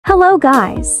Hello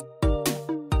guys!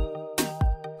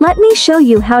 Let me show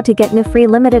you how to get new free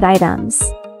limited items.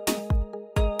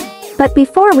 But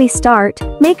before we start,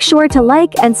 make sure to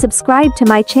like and subscribe to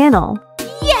my channel.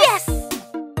 Yes!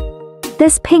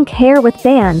 This pink hair with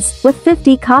bands with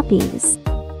 50 copies.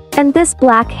 And this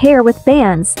black hair with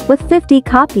bands with 50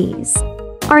 copies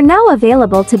are now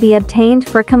available to be obtained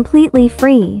for completely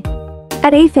free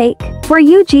at AFK For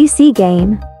UGC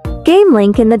game. Game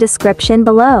link in the description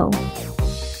below.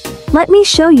 Let me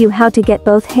show you how to get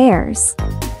both hairs.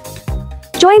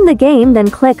 Join the game, then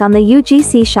click on the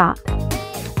UGC shop.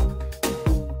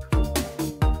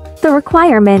 The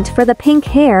requirement for the pink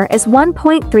hair is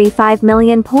 1.35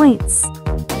 million points.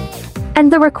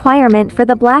 And the requirement for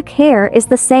the black hair is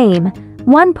the same,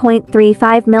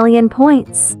 1.35 million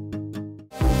points.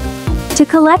 To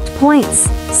collect points,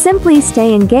 simply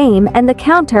stay in game and the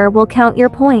counter will count your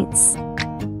points.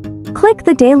 Click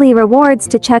the daily rewards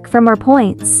to check for more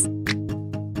points.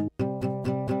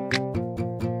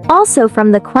 Also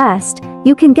from the quest,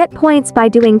 you can get points by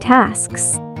doing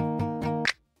tasks.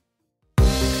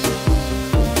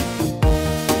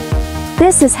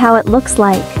 This is how it looks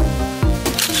like.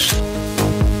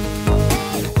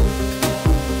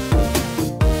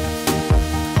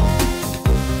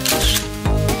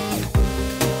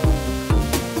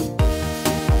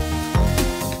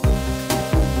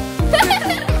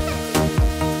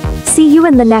 See you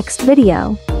in the next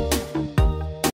video.